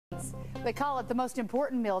They call it the most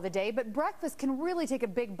important meal of the day, but breakfast can really take a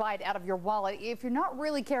big bite out of your wallet if you're not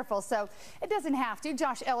really careful, so it doesn't have to.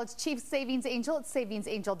 Josh Ellis, Chief Savings Angel at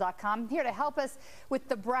SavingsAngel.com, here to help us with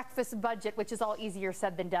the breakfast budget, which is all easier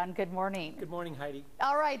said than done. Good morning. Good morning, Heidi.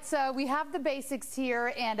 All right, so we have the basics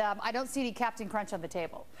here, and I don't see any Captain Crunch on the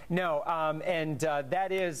table. No,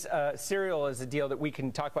 that is cereal is a deal that we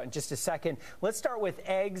can talk about in just a second. Let's start with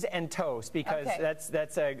eggs and toast, because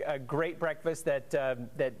that's a great breakfast that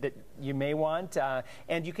you may want,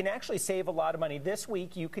 and you can actually save a lot of money. This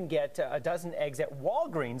week you can get a dozen eggs at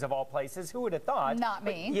Walgreens, of all places. Who would have thought? Not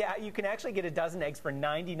me. But yeah, you can actually get a dozen eggs for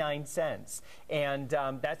 99 cents, and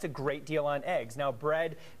that's a great deal on eggs. Now,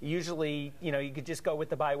 bread, usually, you could just go with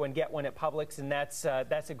the buy one, get one at Publix, and that's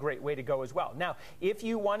a great way to go as well. Now, if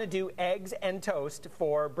you want to do eggs and toast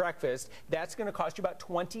for breakfast, that's going to cost you about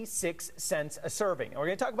 26 cents a serving. And we're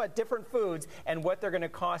going to talk about different foods and what they're going to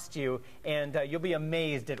cost you, and you'll be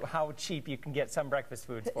amazed at how cheap you can get some breakfast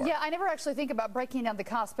foods for. Yeah, I never actually think about breaking down the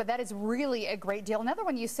cost, but that is really a great deal. Another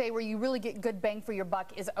one you say where you really get good bang for your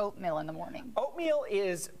buck is oatmeal in the morning. Oatmeal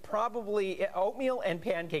is probably oatmeal and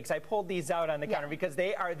pancakes. I pulled these out on the counter because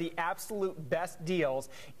they are the absolute best deals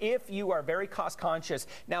if you are very cost conscious.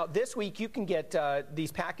 Now, this week you can get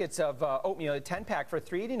these packets of oatmeal, a 10-pack for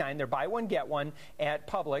 $3.89. They're buy one, get one at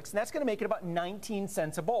Publix, and that's going to make it about 19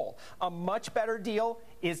 cents a bowl. A much better deal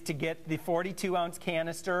is to get the 42-ounce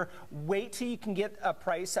canister. Wait till you can get a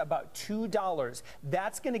price about $2.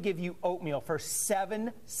 That's going to give you oatmeal for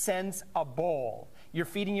 7 cents a bowl. You're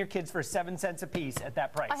feeding your kids for 7 cents a piece at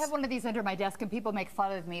that price. I have one of these under my desk, and people make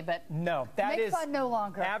fun of me, but no, that is fun no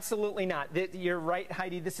longer. Absolutely not. You're right,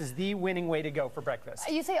 Heidi. This is the winning way to go for breakfast.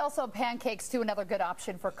 You say also pancakes, too, another good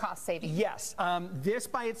option for cost saving. Yes. This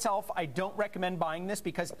by itself, I don't recommend buying this,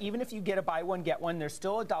 because even if you get a buy one, get one, there's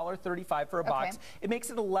still $1.35 for a box. It makes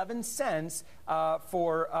it 11 cents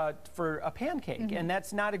for a pancake, and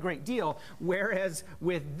that's not a great deal. Whereas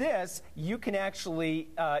with this, you can actually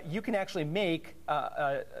make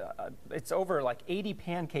it's over like 80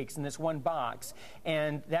 pancakes in this one box,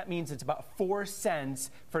 and that means it's about 4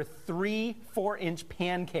 cents for 3 4-inch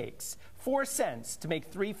pancakes. 4 cents to make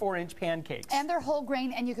 3 4-inch pancakes. And they're whole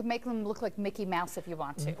grain, and you can make them look like Mickey Mouse if you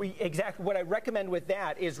want to. Exactly. What I recommend with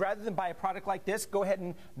that is, rather than buy a product like this, go ahead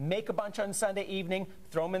and make a bunch on Sunday evening,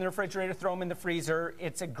 throw them in the refrigerator, throw them in the freezer.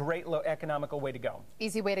 It's a great, economical way to go.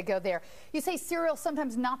 Easy way to go there. You say cereal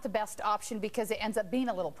sometimes not the best option because it ends up being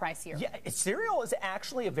a little pricier. Yeah, cereal is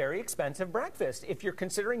actually a very expensive breakfast. If you're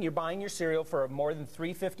considering you're buying your cereal for more than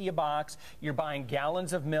 $3.50 a box, you're buying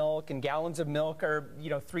gallons of milk, and gallons of milk are,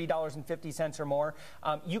 $3.50 or more.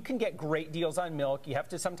 You can get great deals on milk.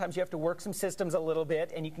 Sometimes you have to work some systems a little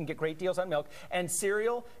bit, and you can get great deals on milk. And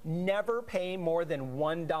cereal, never pay more than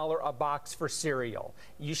 $1 a box for cereal.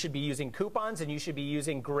 You should be using coupons, and you should be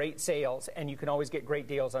using great sales, and you can always get great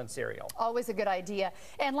deals on cereal. Always a good idea.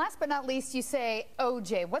 And last but not least, you say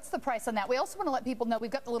OJ. What's the price on that? We also want to let people know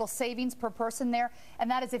we've got the little savings per person there,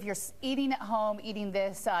 and that is if you're eating at home, eating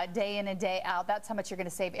this day in and day out, that's how much you're going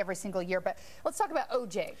to save every single year. But let's talk about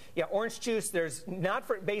OJ. Yeah, orange juice,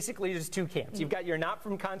 basically there's two camps. You've got your not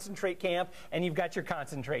from concentrate camp, and you've got your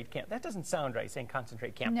concentrate camp. That doesn't sound right, saying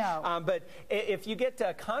concentrate camp. No. But if you get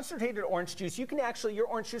concentrated orange juice, you can actually, your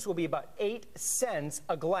orange juice will be about 8 cents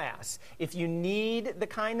a glass. If you need the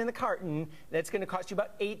kind in the carton, that's going to cost you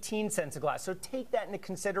about 18 cents a glass. So take that into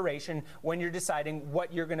consideration when you're deciding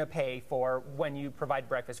what you're going to pay for when you provide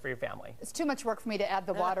breakfast for your family. It's too much work for me to add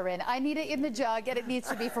the water in. I need it in the jug, and it needs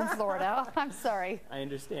to be from Florida. I'm sorry. I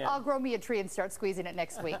understand. I'll grow me a tree and start squeezing it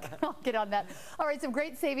next week. I'll get on that. All right, some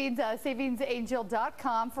great savings,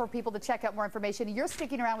 SavingsAngel.com for people to check out more information. You're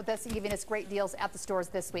sticking around with us and giving us great deals at the stores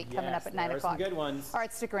this week, coming up at 9 o'clock. Some good ones. All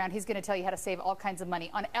right, stick around. He's going to tell you how to save all kinds of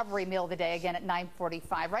money on every meal of the day, again at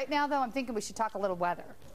 9:45. Right now, though, I'm thinking we should talk a little weather.